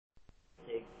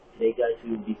Today, guys,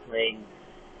 we will be playing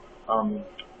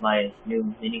my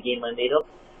new mini game I made up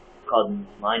called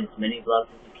Mine as many blocks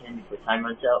as you can before time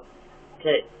runs out.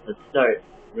 Okay, let's start.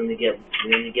 We only get a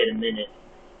minute,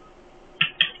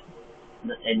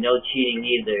 and no cheating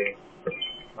either.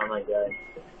 Oh my god!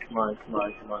 Come on!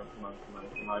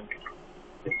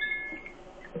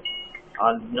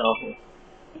 Oh no!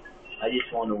 I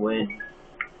just want to win.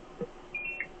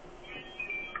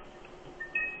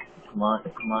 Come on.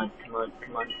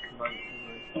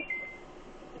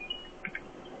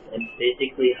 And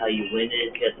basically how you win is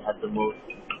you have to have the most,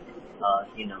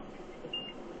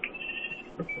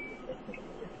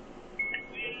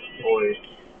 ores.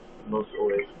 Most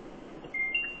ores.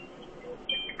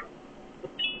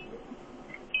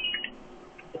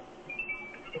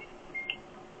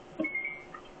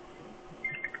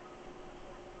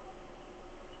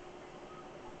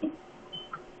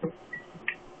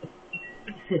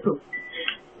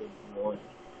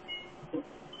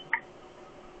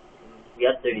 We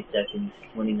have 30 seconds.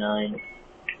 29,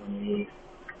 28,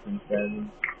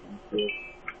 27, 26,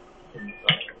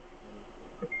 25,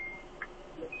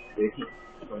 30,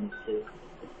 22,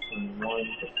 21,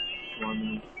 20.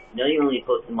 You know you're only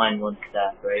supposed to mine one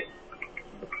stack, right?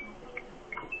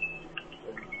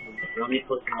 You're only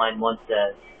supposed to mine one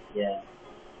stack. Yeah.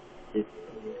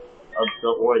 Of the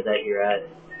ore that you're at.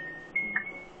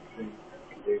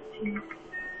 13.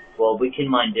 Well, we can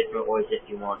mine different ores if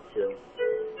you want to.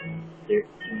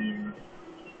 13,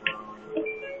 12,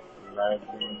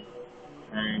 11,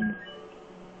 10,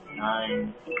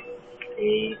 9,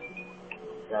 8,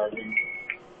 7,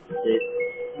 6,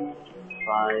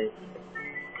 5,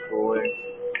 4,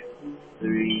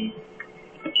 3,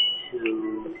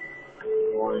 2,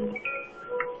 1.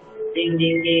 Ding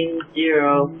ding ding,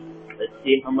 0. Let's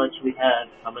see how much we have,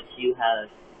 how much you have.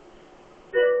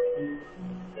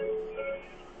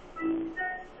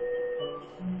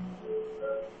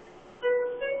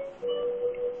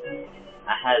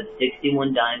 I have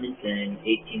 61 diamonds and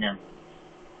 18 emeralds.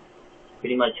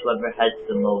 Pretty much whoever has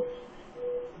the most.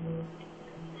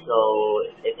 So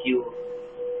if you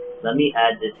let me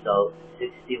add this up,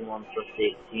 61 plus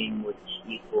 18, which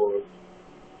equals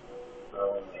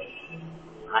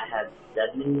I have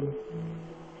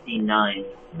 79.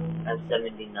 I have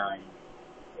 79.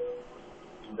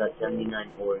 I've got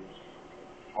 79 ores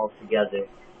altogether.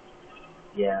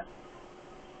 Yeah.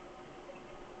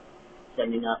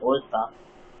 79 ores, pal.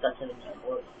 Got 79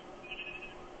 ores.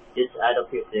 Just add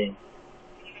up your thing.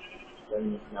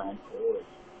 79 ores.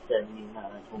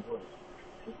 79 ores.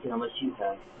 Let's see how much you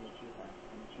have. How much you have.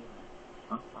 How much you have.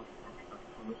 Huh? How much you have.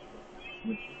 How much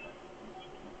you have.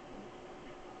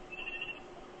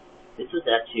 This was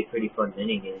actually a pretty fun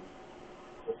minigame.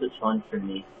 This was fun for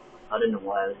me. I don't know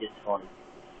why, it was just fun.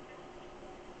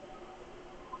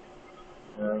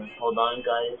 Hold on,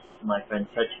 guys. My friend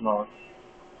Touchmall.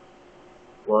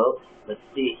 Well, let's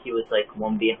see. He was like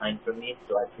one behind from me,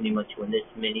 so I pretty much win this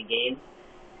mini game.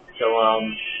 So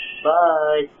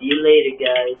bye. See you later,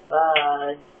 guys.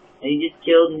 Bye. And he just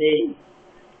killed me.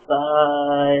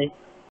 Bye.